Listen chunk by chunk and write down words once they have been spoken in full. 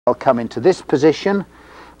I'll come into this position,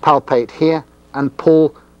 palpate here, and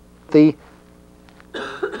pull the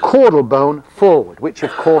caudal bone forward, which of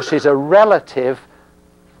course is a relative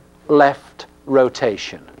left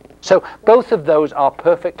rotation. So both of those are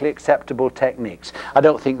perfectly acceptable techniques. I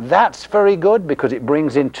don't think that's very good because it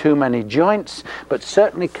brings in too many joints, but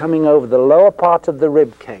certainly coming over the lower part of the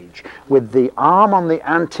rib cage with the arm on the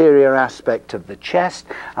anterior aspect of the chest,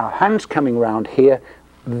 our hands coming round here,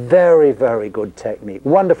 very, very good technique,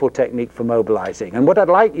 wonderful technique for mobilizing. And what I'd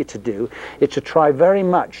like you to do is to try very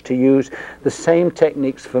much to use the same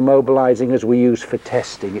techniques for mobilizing as we use for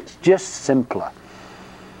testing. It's just simpler.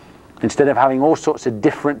 Instead of having all sorts of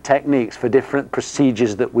different techniques for different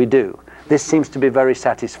procedures that we do. This seems to be very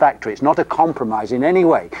satisfactory. It's not a compromise in any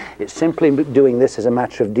way. It's simply doing this as a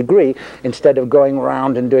matter of degree instead of going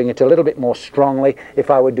around and doing it a little bit more strongly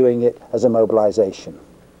if I were doing it as a mobilization.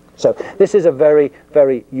 So this is a very,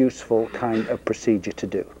 very useful kind of procedure to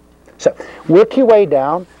do. So work your way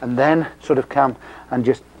down and then sort of come and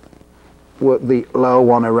just work the lower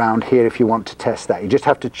one around here if you want to test that. You just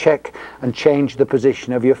have to check and change the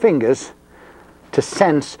position of your fingers to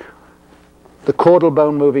sense the caudal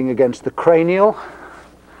bone moving against the cranial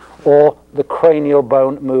or the cranial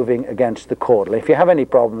bone moving against the caudal. If you have any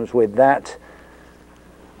problems with that,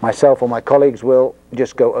 myself or my colleagues will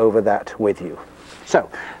just go over that with you. So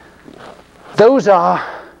those are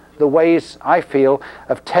the ways, I feel,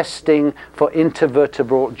 of testing for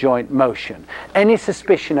intervertebral joint motion. Any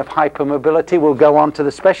suspicion of hypermobility will go on to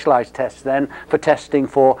the specialized tests then for testing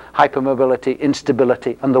for hypermobility,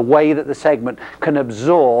 instability, and the way that the segment can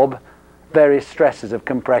absorb various stresses of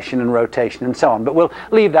compression and rotation and so on. But we'll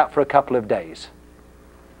leave that for a couple of days.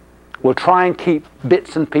 We'll try and keep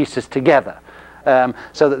bits and pieces together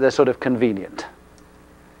so that they're sort of convenient.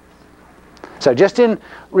 So just in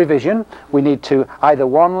revision, we need to either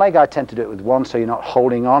one leg, I tend to do it with one so you're not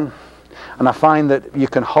holding on, and I find that you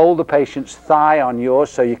can hold the patient's thigh on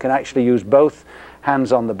yours so you can actually use both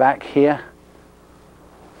hands on the back here,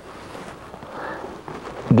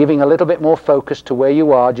 giving a little bit more focus to where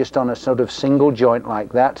you are just on a sort of single joint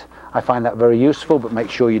like that. I find that very useful, but make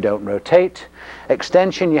sure you don't rotate.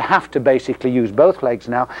 Extension, you have to basically use both legs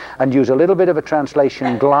now and use a little bit of a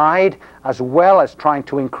translation glide as well as trying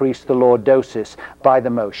to increase the lordosis by the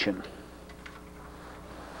motion.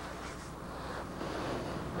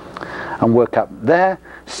 And work up there.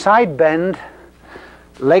 Side bend,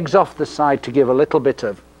 legs off the side to give a little bit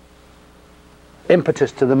of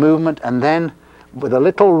impetus to the movement, and then with a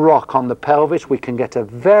little rock on the pelvis we can get a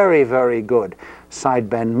very, very good side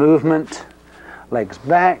bend movement. Legs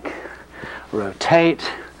back,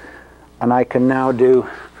 rotate, and I can now do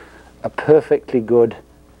a perfectly good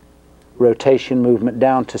rotation movement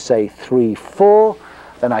down to say 3, 4.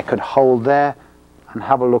 Then I could hold there and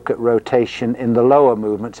have a look at rotation in the lower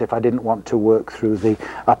movements if I didn't want to work through the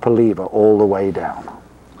upper lever all the way down.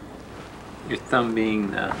 Your thumb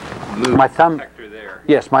being the movement my thumb, detector there.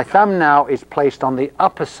 Yes, my thumb now is placed on the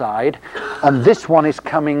upper side and this one is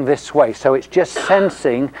coming this way. So it's just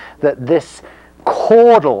sensing that this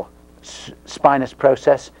caudal spinous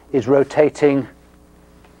process is rotating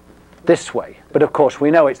this way. But of course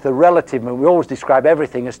we know it's the relative movement. We always describe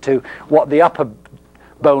everything as to what the upper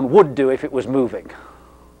bone would do if it was moving.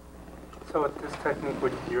 So with this technique,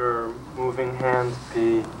 would your moving hands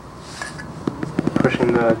be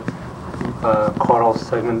pushing the caudal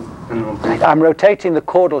segment in the oblique? I'm rotating the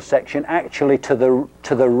caudal section actually to the right.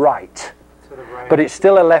 To the right. But it's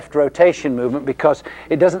still a left rotation movement because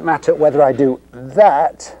it doesn't matter whether I do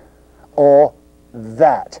that or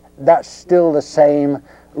that. That's still the same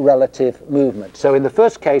relative movement. So in the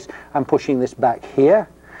first case, I'm pushing this back here,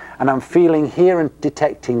 and I'm feeling here and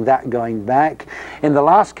detecting that going back. In the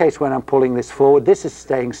last case, when I'm pulling this forward, this is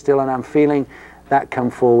staying still, and I'm feeling that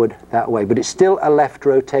come forward that way. But it's still a left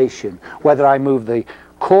rotation, whether I move the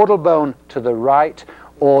caudal bone to the right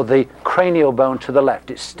or the cranial bone to the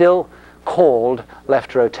left. It's still called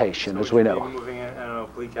left rotation, as we know. Moving it at an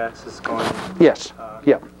oblique axis going. Yes.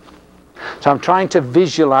 Yeah. So I'm trying to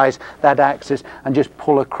visualize that axis and just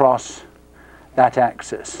pull across that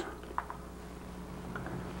axis.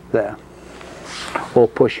 There. Or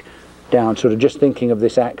push down, sort of just thinking of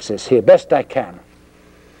this axis here, best I can.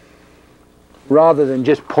 Rather than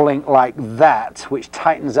just pulling like that, which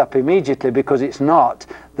tightens up immediately because it's not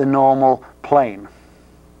the normal plane.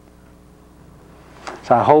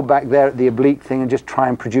 So I hold back there at the oblique thing and just try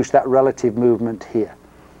and produce that relative movement here.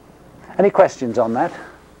 Any questions on that?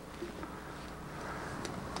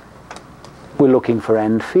 We're looking for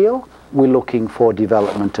end feel, We're looking for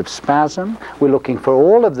development of spasm. We're looking for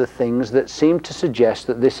all of the things that seem to suggest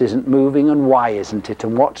that this isn't moving, and why isn't it,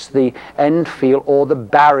 and what's the end feel, or the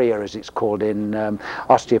barrier as it's called in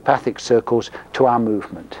osteopathic circles, to our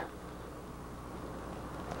movement.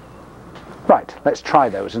 Right, let's try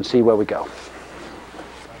those and see where we go.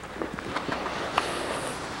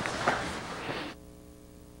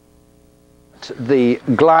 The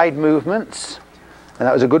glide movements, and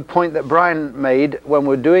that was a good point that Brian made when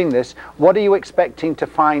we're doing this. What are you expecting to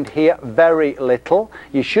find here? Very little.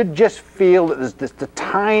 You should just feel that there's the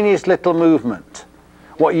tiniest little movement.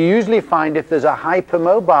 What you usually find if there's a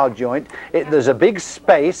hypermobile joint, there's a big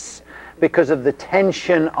space because of the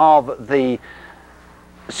tension of the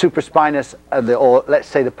supraspinous, or let's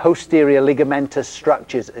say the posterior ligamentous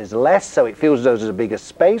structures is less, so it feels as though there's a bigger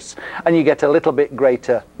space, and you get a little bit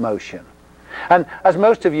greater motion. And as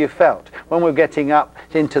most of you felt, when we're getting up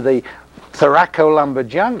into the thoracolumbar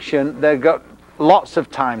junction, they've got lots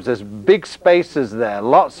of times, there's big spaces there,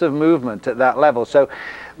 lots of movement at that level. So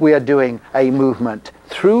we are doing a movement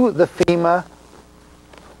through the femur.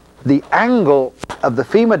 The angle of the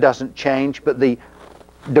femur doesn't change, but the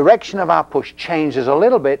direction of our push changes a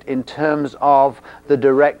little bit in terms of the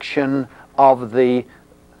direction of the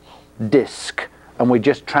disc. And we're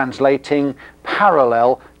just translating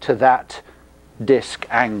parallel to that disc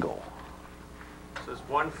angle. So there's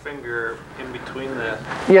one finger in between the...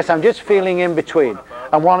 Yes, I'm just feeling in between,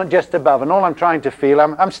 and one just above, and all I'm trying to feel,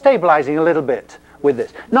 I'm stabilizing a little bit with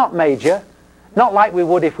this. Not major, not like we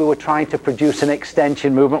would if we were trying to produce an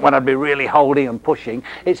extension movement when I'd be really holding and pushing.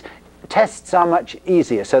 Tests are much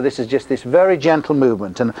easier, so this is just this very gentle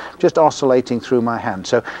movement and just oscillating through my hand.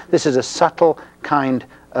 So this is a subtle kind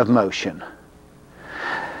of motion.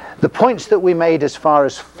 The points that we made as far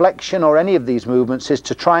as flexion or any of these movements is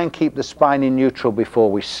to try and keep the spine in neutral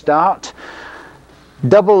before we start.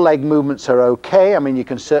 Double leg movements are okay. I mean, you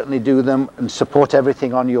can certainly do them and support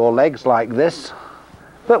everything on your legs like this.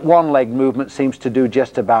 But one leg movement seems to do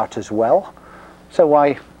just about as well. So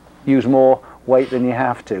why use more weight than you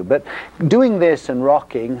have to? But doing this and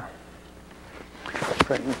rocking,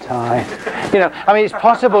 pretty tight. You know, I mean, it's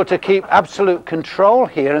possible to keep absolute control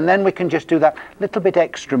here, and then we can just do that little bit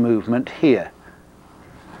extra movement here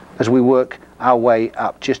as we work our way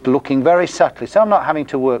up, just looking very subtly. So I'm not having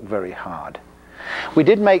to work very hard. We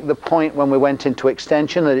did make the point when we went into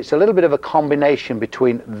extension that it's a little bit of a combination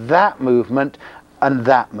between that movement and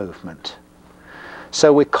that movement.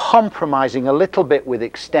 So we're compromising a little bit with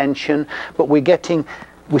extension, but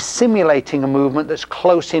we're simulating a movement that's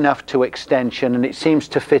close enough to extension, and it seems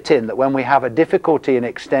to fit in that when we have a difficulty in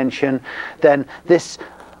extension, then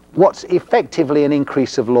what's effectively an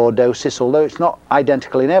increase of lordosis, although it's not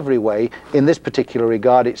identical in every way, in this particular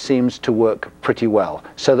regard it seems to work pretty well,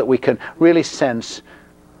 so that we can really sense,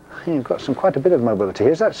 you've got quite a bit of mobility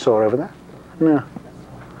here. Is that sore over there? No.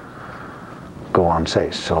 Go on, say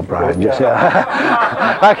it's sore, Brian.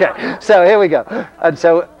 Okay, so here we go. And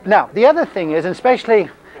so now the other thing is, and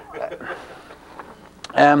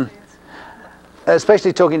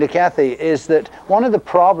especially talking to Kathy, is that one of the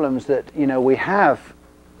problems that we have,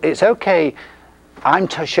 it's okay, I'm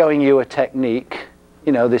showing you a technique,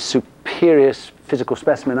 this superior physical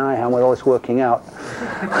specimen I am with all this working out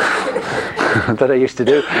that I used to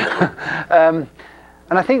do. And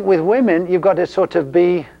I think with women, you've got to sort of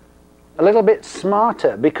be a little bit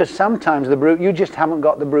smarter, because sometimes you just haven't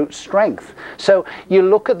got the brute strength. So you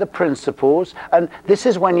look at the principles, and this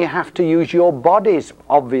is when you have to use your bodies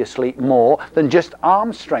obviously more than just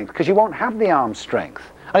arm strength, because you won't have the arm strength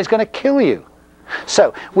and it's going to kill you.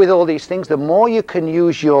 So with all these things, the more you can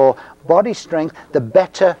use your body strength, the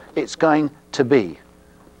better it's going to be.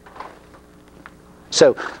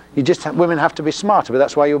 So women have to be smarter, but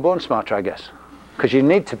that's why you were born smarter, I guess. Because you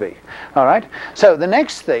need to be. All right. So the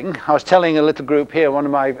next thing, I was telling a little group here,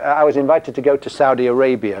 I was invited to go to Saudi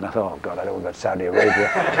Arabia, and I thought, oh God, I don't want to go to Saudi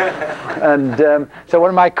Arabia. And so one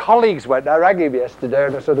of my colleagues went. I rang him yesterday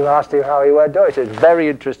and I sort of asked him how he went. Oh, he said, it's a very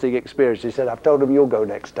interesting experience. He said, I've told him you'll go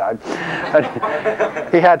next time.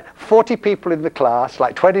 And he had 40 people in the class,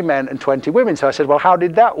 like 20 men and 20 women. So I said, well, how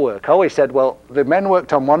did that work? Oh, he said, well, the men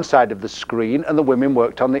worked on one side of the screen and the women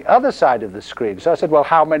worked on the other side of the screen. So I said, well,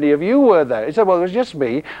 how many of you were there? He said, well, there was just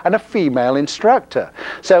me and a female instructor.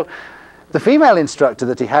 So the female instructor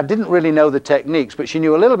that he had didn't really know the techniques, but she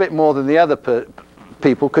knew a little bit more than the other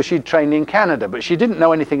people because she'd trained in Canada, but she didn't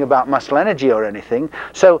know anything about muscle energy or anything.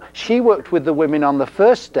 So she worked with the women on the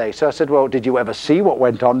first day. So I said, well, did you ever see what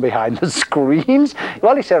went on behind the screens?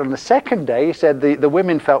 Well, he said on the second day, he said the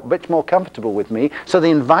women felt a bit more comfortable with me, so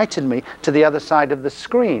they invited me to the other side of the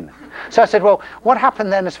screen. So I said, well, what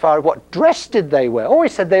happened then as far as what dress did they wear? Oh, he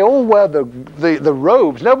said they all wear the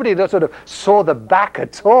robes. Nobody sort of saw the back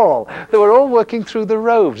at all. They were all working through the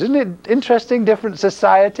robes. Isn't it interesting, different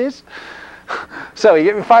societies? So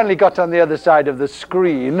he finally got on the other side of the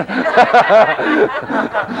screen,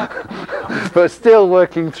 but still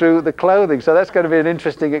working through the clothing. So that's going to be an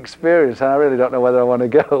interesting experience, and I really don't know whether I want to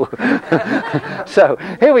go. So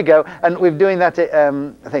here we go, and we're doing that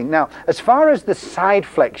thing. Now, as far as the side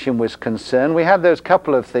flexion was concerned, we had those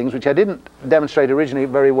couple of things which I didn't demonstrate originally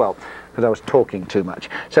very well because I was talking too much.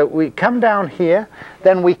 So we come down here,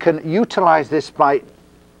 then we can utilize this by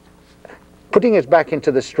putting us back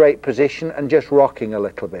into the straight position and just rocking a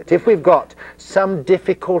little bit. If we've got some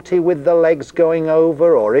difficulty with the legs going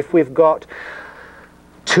over, or if we've got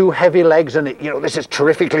too heavy legs and this is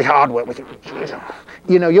terrifically hard work,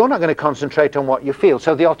 you're not going to concentrate on what you feel.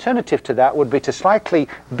 So the alternative to that would be to slightly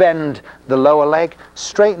bend the lower leg,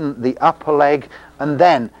 straighten the upper leg, and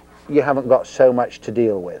then you haven't got so much to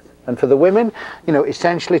deal with. And for the women,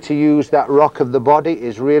 essentially to use that rock of the body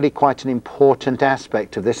is really quite an important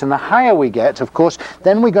aspect of this. And the higher we get, of course,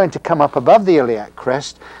 then we're going to come up above the iliac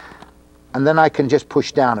crest, and then I can just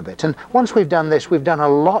push down a bit. And once we've done this, we've done a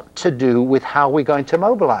lot to do with how we're going to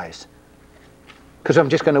mobilize. Because I'm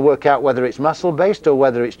just going to work out whether it's muscle-based or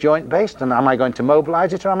whether it's joint-based, and am I going to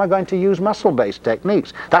mobilize it or am I going to use muscle-based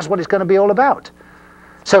techniques? That's what it's going to be all about.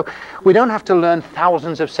 So we don't have to learn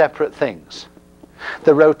thousands of separate things.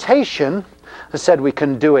 The rotation, as I said, we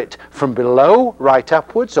can do it from below, right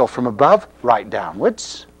upwards, or from above, right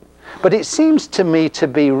downwards. But it seems to me to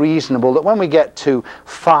be reasonable that when we get to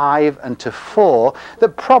 5 and to 4,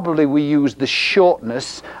 that probably we use the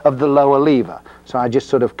shortness of the lower lever. So I just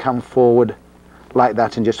sort of come forward like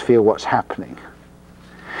that and just feel what's happening.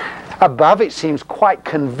 Above, it seems quite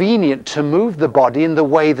convenient to move the body in the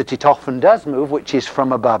way that it often does move, which is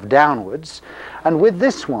from above downwards. And with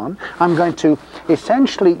this one, I'm going to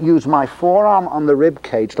essentially use my forearm on the rib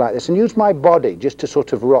cage like this and use my body just to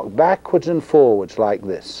sort of rock backwards and forwards like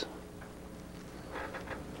this.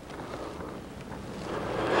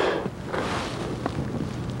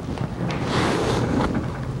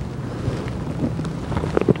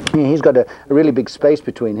 He's got a really big space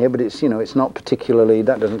between here, but it's not particularly,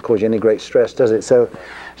 that doesn't cause you any great stress, does it? So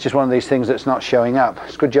it's just one of these things that's not showing up.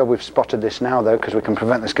 It's a good job we've spotted this now, though, because we can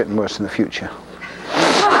prevent this getting worse in the future.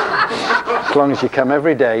 As long as you come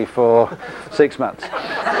every day for 6 months.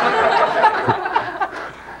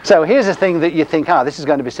 So here's a thing that you think, this is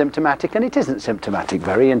going to be symptomatic, and it isn't symptomatic.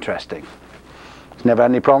 Very interesting. It's never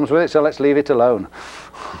had any problems with it, so let's leave it alone.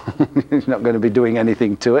 He's not going to be doing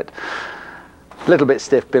anything to it. A little bit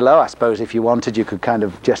stiff below. I suppose if you wanted, you could kind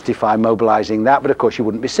of justify mobilizing that, but of course you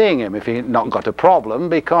wouldn't be seeing him if he'd not got a problem,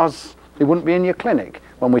 because he wouldn't be in your clinic.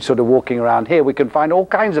 When we're sort of walking around here, we can find all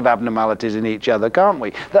kinds of abnormalities in each other, can't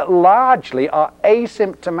we, that largely are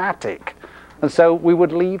asymptomatic, and so we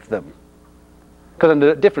would leave them, because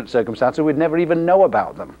under different circumstances we'd never even know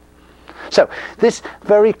about them. So this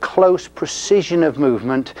very close precision of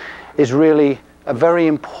movement is really a very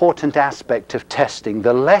important aspect of testing.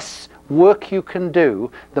 The less work you can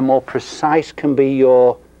do, the more precise can be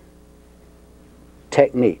your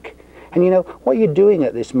technique. And what you're doing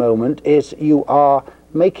at this moment is you are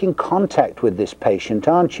making contact with this patient,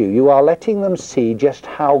 aren't you? You are letting them see just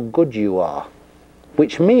how good you are,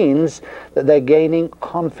 which means that they're gaining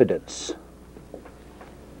confidence.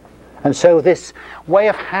 And so this way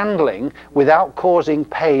of handling without causing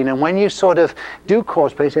pain, and when you sort of do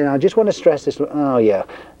cause pain, I just want to stress this,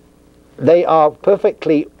 they are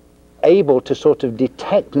perfectly able to sort of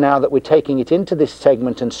detect now that we're taking it into this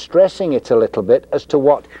segment and stressing it a little bit as to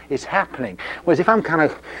what is happening. Whereas if I'm kind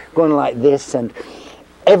of going like this and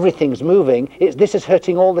everything's moving, this is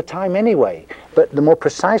hurting all the time anyway. But the more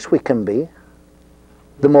precise we can be,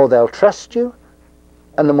 the more they'll trust you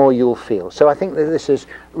and the more you'll feel. So I think that this is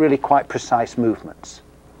really quite precise movements.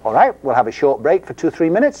 All right, we'll have a short break for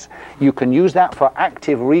 2-3 minutes. You can use that for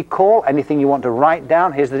active recall. Anything you want to write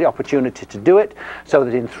down, here's the opportunity to do it, so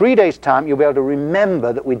that in 3 days' time you'll be able to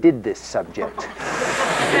remember that we did this subject.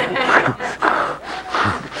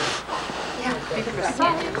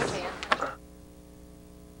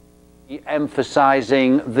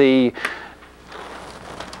 Emphasizing the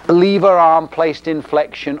lever arm placed in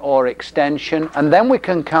flexion or extension, and then we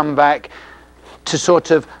can come back to sort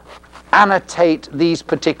of annotate these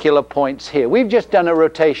particular points here. We've just done a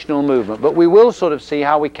rotational movement, but we will sort of see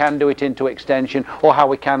how we can do it into extension or how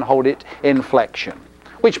we can hold it in flexion.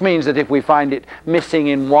 Which means that if we find it missing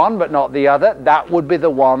in one but not the other, that would be the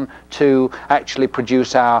one to actually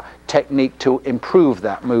produce our technique to improve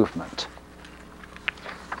that movement.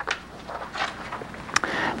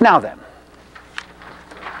 Now then,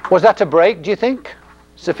 was that a break, do you think?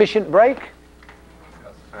 Sufficient break?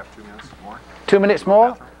 I have 2 minutes more. 2 minutes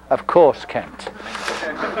more? Of course, Kent.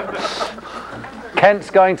 Kent's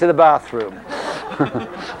going to the bathroom.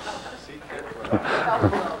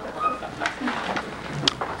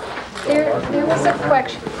 There was a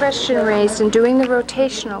question raised in doing the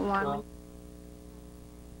rotational one.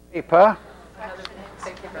 Paper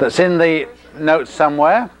that's in the notes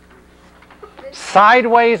somewhere.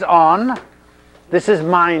 Sideways on. This is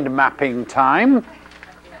mind mapping time.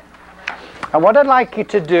 And what I'd like you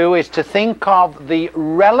to do is to think of the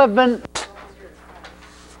relevant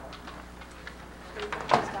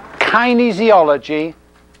kinesiology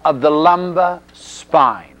of the lumbar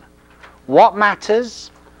spine. What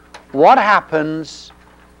matters? What happens?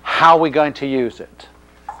 How we're going to use it.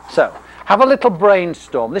 So, have a little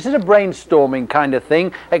brainstorm. This is a brainstorming kind of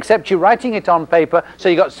thing, except you're writing it on paper, so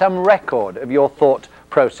you've got some record of your thought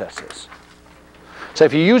processes. So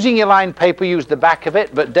if you're using your lined paper, use the back of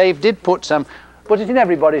it, but Dave did put some, was it in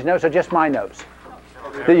everybody's notes or just my notes?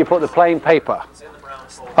 Did you put the plain paper?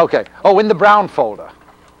 Okay. Oh, in the brown folder.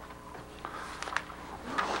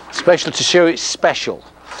 Special to show it's special.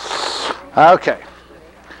 Okay.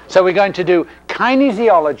 So we're going to do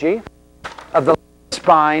kinesiology of the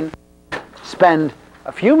spine, spend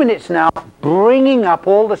a few minutes now bringing up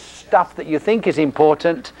all the stuff that you think is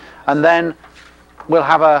important, and then we'll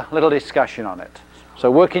have a little discussion on it. So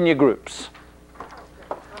work in your groups.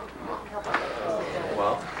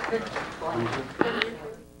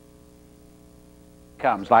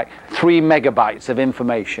 Comes like 3 megabytes of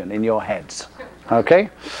information in your heads. Okay?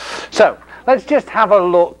 So let's just have a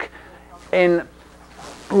look in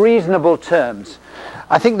reasonable terms.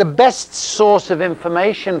 I think the best source of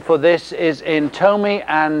information for this is in Tomey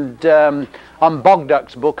and on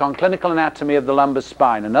Bogduck's book on clinical anatomy of the lumbar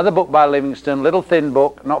spine. Another book by Livingston, little thin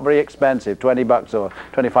book, not very expensive, $20 or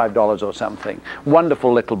 $25 or something.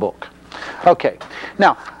 Wonderful little book. Okay,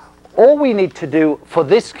 now all we need to do for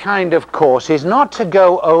this kind of course is not to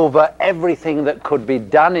go over everything that could be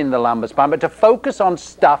done in the lumbar spine, but to focus on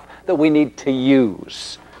stuff that we need to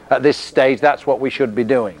use. At this stage, that's what we should be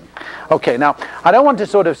doing. Okay, now, I don't want to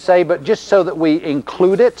sort of say, but just so that we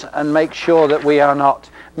include it and make sure that we are not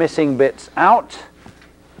missing bits out.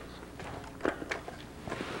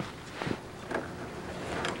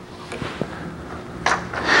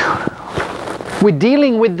 We're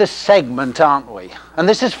dealing with the segment, aren't we? And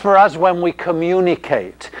this is for us when we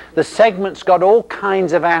communicate. The segment's got all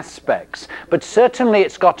kinds of aspects, but certainly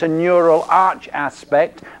it's got a neural arch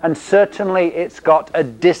aspect, and certainly it's got a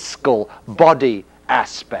discal body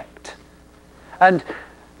aspect. And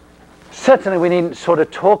certainly we needn't sort of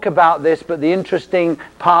talk about this, but the interesting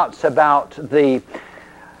parts about the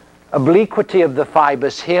obliquity of the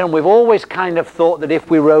fibers here, and we've always kind of thought that if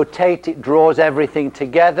we rotate it draws everything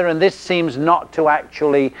together, and this seems not to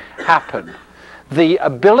actually happen. The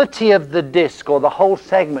ability of the disc or the whole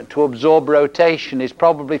segment to absorb rotation is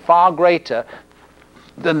probably far greater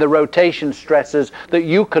than the rotation stresses that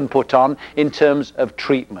you can put on in terms of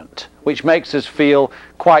treatment, which makes us feel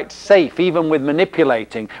quite safe even with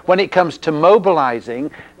manipulating. When it comes to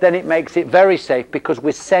mobilizing, then it makes it very safe because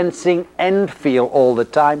we're sensing end feel all the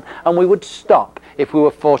time, and we would stop if we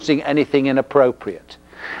were forcing anything inappropriate.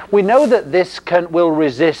 We know that this will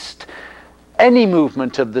resist any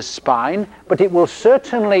movement of the spine, but it will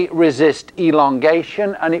certainly resist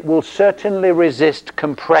elongation, and it will certainly resist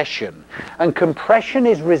compression. And compression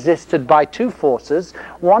is resisted by 2 forces.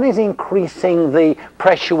 One is increasing the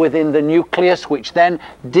pressure within the nucleus, which then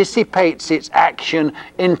dissipates its action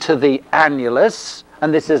into the annulus.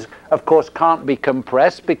 And this is, of course, can't be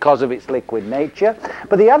compressed because of its liquid nature.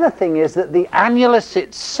 But the other thing is that the annulus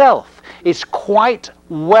itself is quite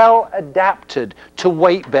well adapted to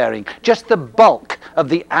weight bearing. Just the bulk of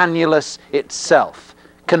the annulus itself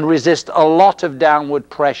can resist a lot of downward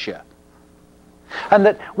pressure. And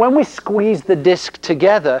that when we squeeze the disc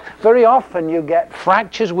together, very often you get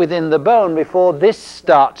fractures within the bone before this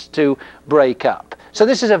starts to break up. So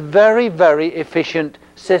this is a very, very efficient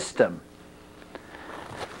system.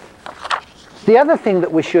 The other thing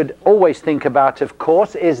that we should always think about, of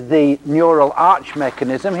course, is the neural arch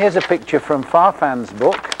mechanism. Here's a picture from Farfan's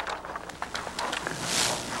book,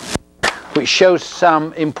 which shows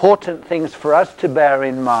some important things for us to bear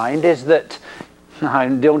in mind, is that I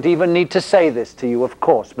don't even need to say this to you, of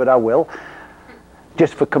course, but I will,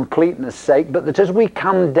 just for completeness sake, but that as we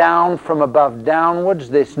come down from above downwards,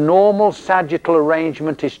 this normal sagittal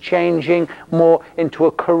arrangement is changing more into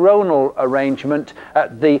a coronal arrangement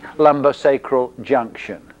at the lumbosacral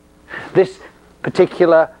junction. This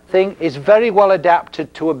particular thing is very well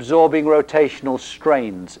adapted to absorbing rotational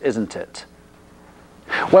strains, isn't it?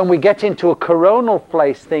 When we get into a coronal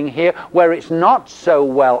place thing here, where it's not so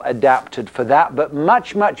well adapted for that, but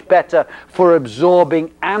much, much better for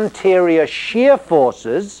absorbing anterior shear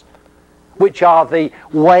forces, which are the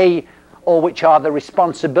way, or which are the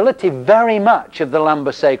responsibility very much of the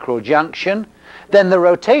lumbosacral junction, then the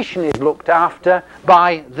rotation is looked after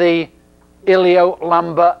by the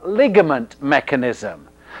iliolumbar ligament mechanism.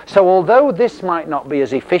 So although this might not be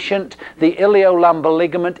as efficient, the iliolumbar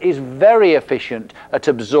ligament is very efficient at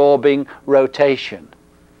absorbing rotation.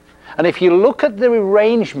 And if you look at the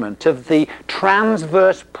arrangement of the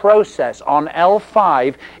transverse process on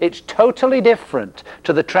L5, it's totally different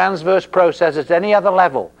to the transverse process at any other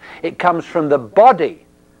level. It comes from the body,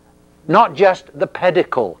 not just the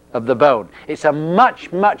pedicle of the bone. It's a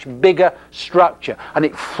much, much bigger structure, and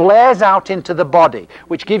it flares out into the body,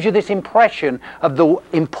 which gives you this impression of the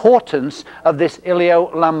importance of this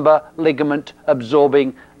iliolumbar ligament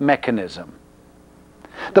absorbing mechanism.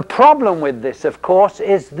 The problem with this, of course,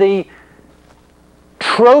 is the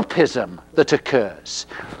tropism that occurs.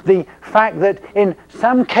 The fact that in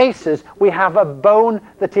some cases we have a bone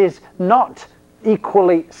that is not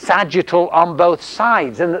equally sagittal on both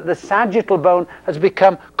sides, and that the sagittal bone has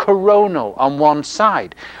become coronal on one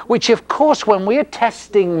side, which of course when we are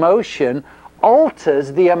testing motion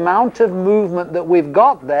alters the amount of movement that we've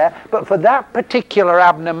got there, but for that particular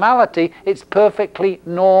abnormality it's perfectly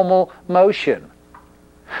normal motion.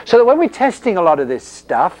 So that when we're testing a lot of this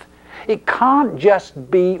stuff, it can't just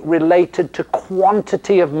be related to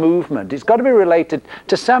quantity of movement. It's got to be related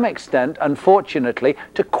to some extent, unfortunately,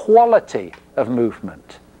 to quality of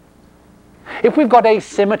movement. If we've got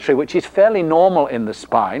asymmetry, which is fairly normal in the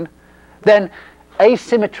spine, then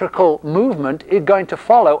asymmetrical movement is going to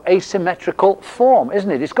follow asymmetrical form, isn't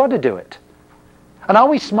it? It's got to do it. And are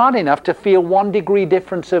we smart enough to feel 1 degree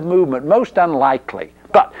difference of movement? Most unlikely.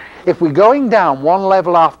 But if we're going down one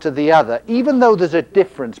level after the other, even though there's a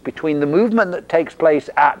difference between the movement that takes place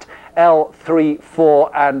at L3,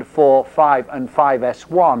 4, and 4, 5, and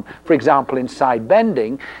 5S1, for example, in side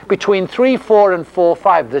bending, between 3, 4, and 4,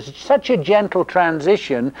 5, there's such a gentle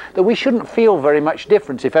transition that we shouldn't feel very much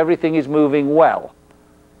difference if everything is moving well.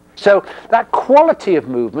 So that quality of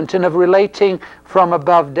movement and of relating from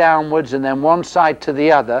above downwards and then one side to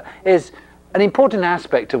the other is an important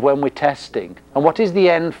aspect of when we're testing, and what is the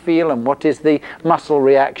end feel and what is the muscle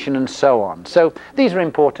reaction and so on. So these are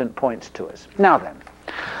important points to us. Now then,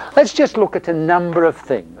 let's just look at a number of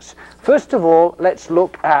things. First of all, let's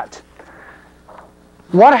look at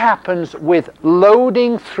what happens with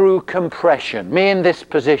loading through compression, me in this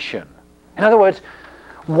position. In other words,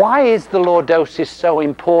 why is the lordosis so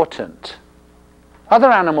important?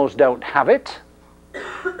 Other animals don't have it.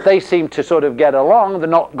 They seem to sort of get along. They've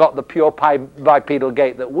not got the pure bipedal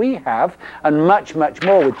gait that we have, and much, much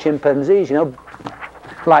more with chimpanzees, you know,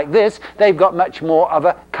 like this. They've got much more of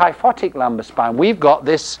a kyphotic lumbar spine. We've got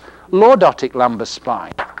this lordotic lumbar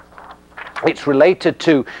spine. It's related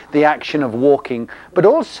to the action of walking, but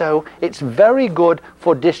also it's very good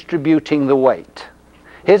for distributing the weight.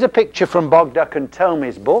 Here's a picture from Bogduck and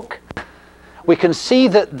Tomey's book. We can see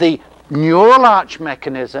that the neural arch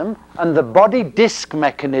mechanism and the body disc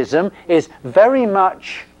mechanism is very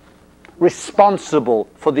much responsible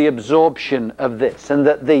for the absorption of this, and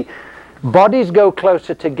that the bodies go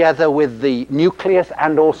closer together with the nucleus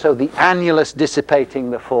and also the annulus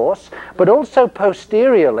dissipating the force, but also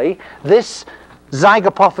posteriorly this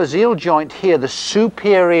zygapophyseal joint here, the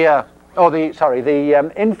superior, or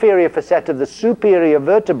the inferior facet of the superior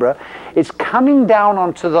vertebra, is coming down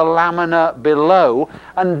onto the lamina below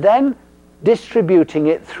and then distributing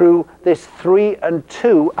it through this 3 and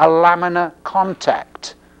 2, a laminar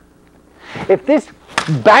contact. If this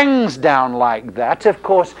bangs down like that, of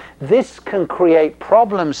course, this can create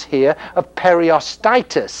problems here of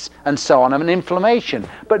periostitis and so on, of an inflammation.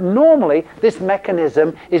 But normally, this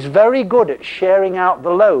mechanism is very good at sharing out the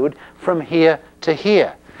load from here to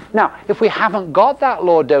here. Now, if we haven't got that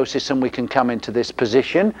lordosis and we can come into this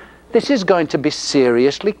position, this is going to be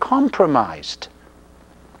seriously compromised.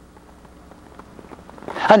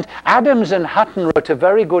 And Adams and Hutton wrote a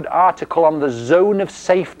very good article on the zone of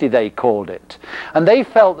safety, they called it. And they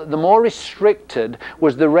felt that the more restricted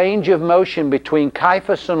was the range of motion between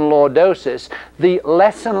kyphus and lordosis, the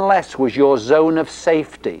less and less was your zone of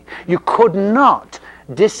safety. You could not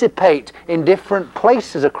dissipate in different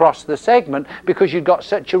places across the segment because you've got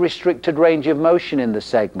such a restricted range of motion in the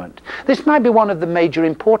segment. This might be one of the major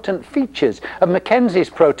important features of Mackenzie's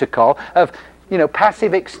protocol of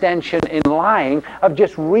passive extension in lying, of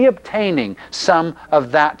just reobtaining some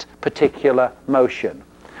of that particular motion.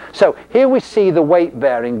 So here we see the weight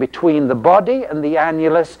bearing between the body and the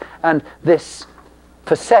annulus and this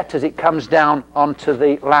facet as it comes down onto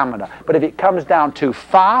the lamina. But if it comes down too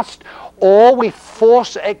fast, or we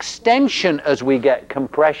force extension as we get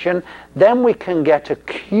compression, then we can get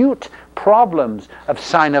acute problems of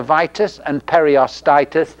synovitis and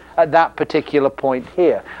periostitis at that particular point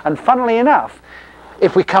here. And funnily enough,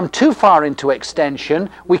 if we come too far into extension,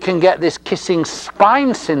 we can get this kissing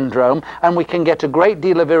spine syndrome, and we can get a great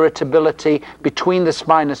deal of irritability between the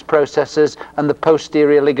spinous processes and the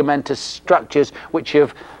posterior ligamentous structures, which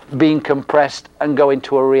have been compressed and go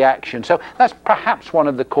into a reaction. So that's perhaps one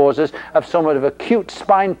of the causes of somewhat of acute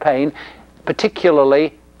spine pain,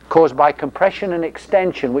 particularly caused by compression and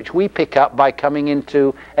extension, which we pick up by coming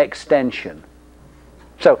into extension.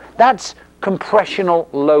 So that's compressional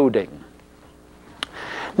loading.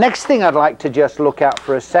 Next thing I'd like to just look at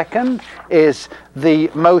for a second is the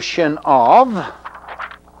motion of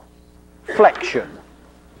flexion.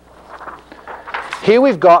 Here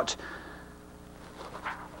we've got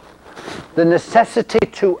the necessity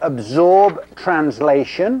to absorb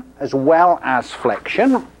translation as well as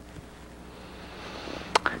flexion.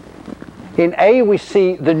 In A we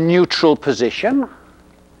see the neutral position.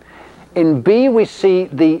 In B we see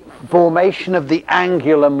the formation of the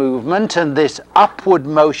angular movement and this upward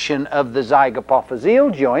motion of the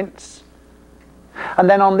zygapophyseal joints. And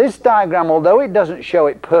then on this diagram, although it doesn't show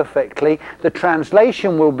it perfectly, the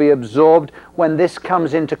translation will be absorbed when this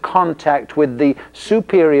comes into contact with the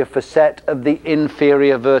superior facet of the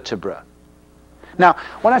inferior vertebra. Now,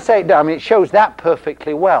 when I say it down, it shows that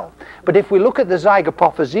perfectly well. But if we look at the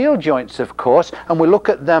zygapophyseal joints, of course, and we look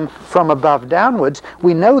at them from above downwards,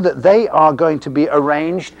 we know that they are going to be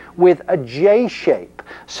arranged with a J shape.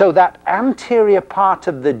 So that anterior part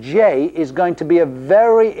of the J is going to be a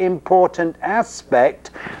very important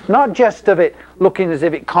aspect, not just of it looking as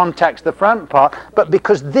if it contacts the front part, but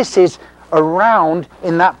because this is around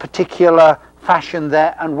in that particular fashion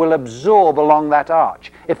there and will absorb along that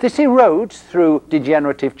arch. If this erodes through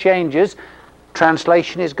degenerative changes,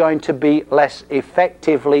 translation is going to be less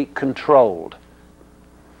effectively controlled.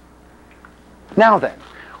 Now then,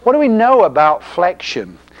 what do we know about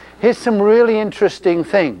flexion? Here's some really interesting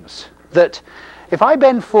things. That if I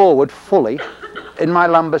bend forward fully in my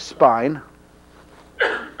lumbar spine,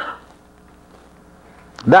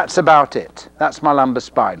 that's about it. That's my lumbar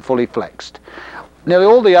spine, fully flexed. Nearly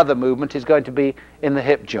all the other movement is going to be in the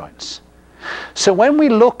hip joints. So when we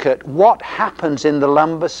look at what happens in the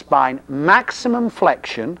lumbar spine, maximum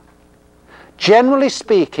flexion, generally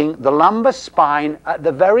speaking, the lumbar spine at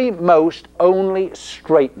the very most only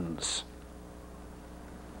straightens.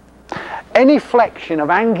 Any flexion of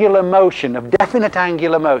angular motion, of definite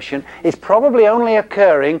angular motion, is probably only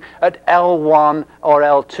occurring at L1 or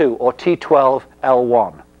L2 or T12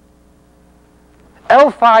 L1.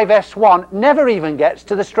 L5S1 never even gets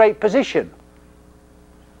to the straight position.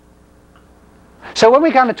 So when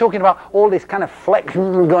we're kind of talking about all this kind of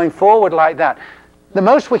flexion going forward like that, the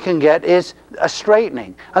most we can get is a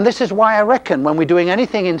straightening. And this is why I reckon when we're doing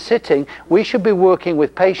anything in sitting, we should be working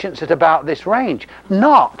with patients at about this range,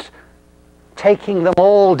 not taking them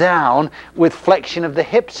all down with flexion of the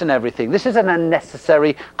hips and everything. This is an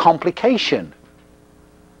unnecessary complication.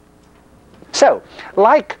 So,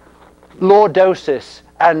 like lordosis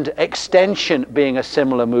and extension being a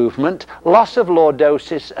similar movement, loss of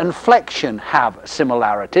lordosis and flexion have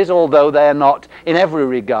similarities, although they're not in every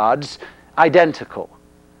regards identical.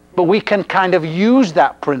 But we can kind of use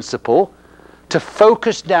that principle to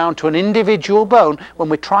focus down to an individual bone when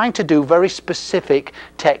we're trying to do very specific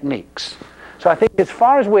techniques. So I think as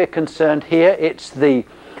far as we're concerned here, it's the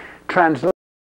translation